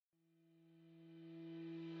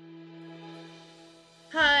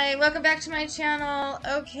Hi, welcome back to my channel.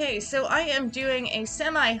 Okay, so I am doing a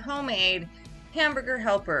semi-homemade hamburger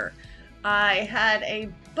helper. I had a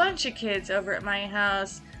bunch of kids over at my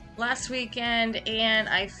house last weekend and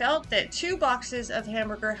I felt that 2 boxes of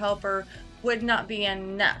hamburger helper would not be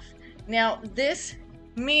enough. Now, this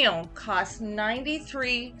meal costs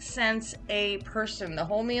 93 cents a person. The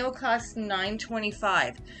whole meal costs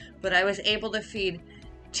 $9.25, but I was able to feed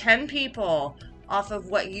 10 people off of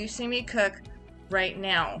what you see me cook right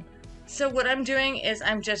now. So what I'm doing is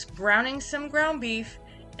I'm just browning some ground beef,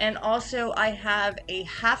 and also I have a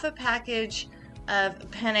half a package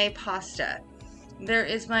of penne pasta. There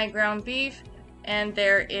is my ground beef and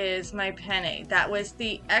there is my penne. That was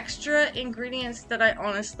the extra ingredients that I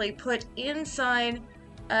honestly put inside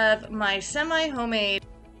of my semi-homemade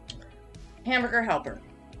hamburger helper.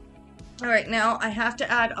 Alright, now I have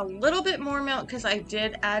to add a little bit more milk because I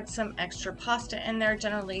did add some extra pasta in there.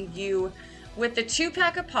 Generally, with the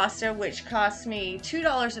 2-pack of pasta, which cost me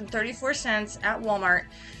 $2.34 at Walmart,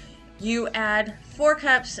 you add 4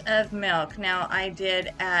 cups of milk. Now, I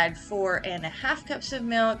did add 4.5 cups of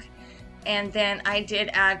milk, and then I did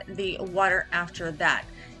add the water after that.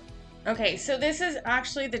 Okay, so this is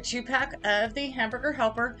actually the 2-pack of the hamburger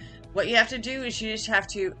helper. What you have to do is you just have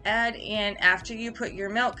to add in, after you put your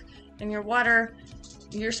milk and your water,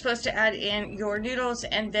 you're supposed to add in your noodles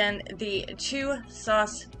and then the 2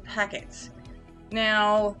 sauce packets.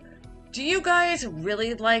 Now, do you guys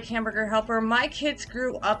really like hamburger helper? My kids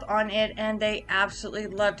grew up on it and they absolutely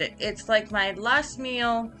loved it. It's like my last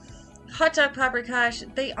meal. Hot dog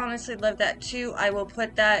paprikash, they honestly love that too. I will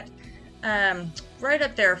put that right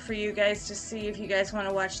up there for you guys to see if you guys want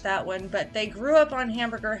to watch that one. But they grew up on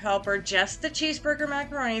hamburger helper, just the cheeseburger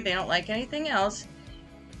macaroni. They don't like anything else.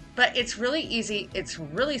 But it's really easy, it's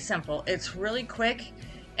really simple, it's really quick,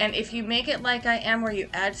 and if you make it like I am, where you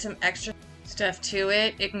add some extra stuff to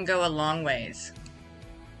it, it can go a long ways.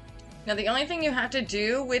 Now, the only thing you have to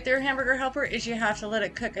do with your hamburger helper is you have to let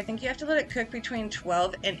it cook. I think you have to let it cook between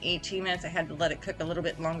 12 and 18 minutes. I had to let it cook a little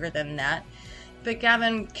bit longer than that. But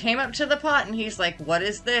Gavin came up to the pot and he's like, "What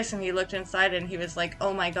is this?" And he looked inside and he was like,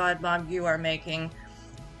 "Oh my God, Mom, you are making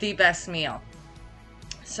the best meal."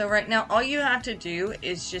 So right now, all you have to do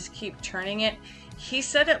is just keep turning it. He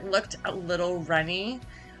said it looked a little runny,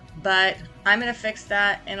 but I'm going to fix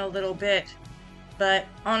that in a little bit. But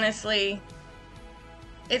honestly,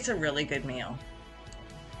 it's a really good meal.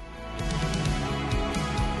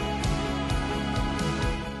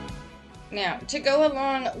 Now, to go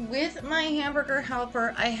along with my hamburger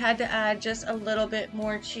helper, I had to add just a little bit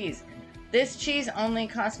more cheese. This cheese only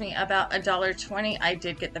cost me about $1.20. I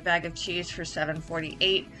did get the bag of cheese for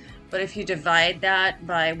 $7.48, but if you divide that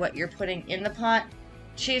by what you're putting in the pot,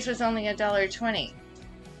 cheese was only $1.20.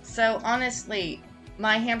 So honestly,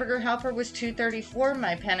 my hamburger helper was $2.34.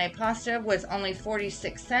 My penne pasta was only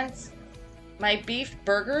 46 cents. My beef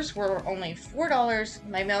burgers were only $4.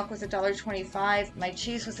 My milk was $1.25. My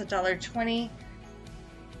cheese was $1.20.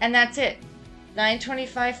 And that's it.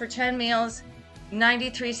 $9.25 for 10 meals.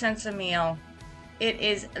 93 cents a meal. It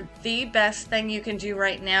is the best thing you can do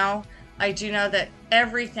right now. I do know that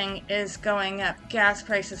everything is going up. Gas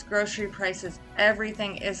prices, grocery prices,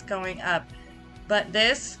 everything is going up. But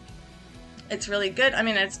this, it's really good. I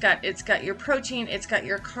mean, it's got your protein, it's got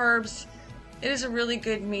your carbs. It is a really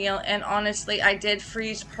good meal, and honestly, I did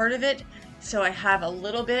freeze part of it, so I have a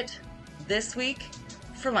little bit this week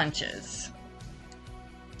for lunches.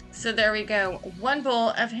 So there we go. 1 bowl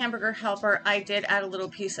of hamburger helper. I did add a little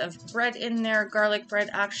piece of bread in there, garlic bread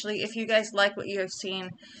actually. If you guys like what you have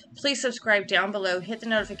seen, please subscribe down below, hit the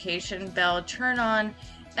notification bell, turn on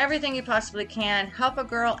everything you possibly can, help a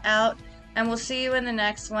girl out, and we'll see you in the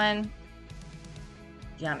next one.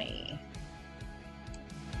 Yummy.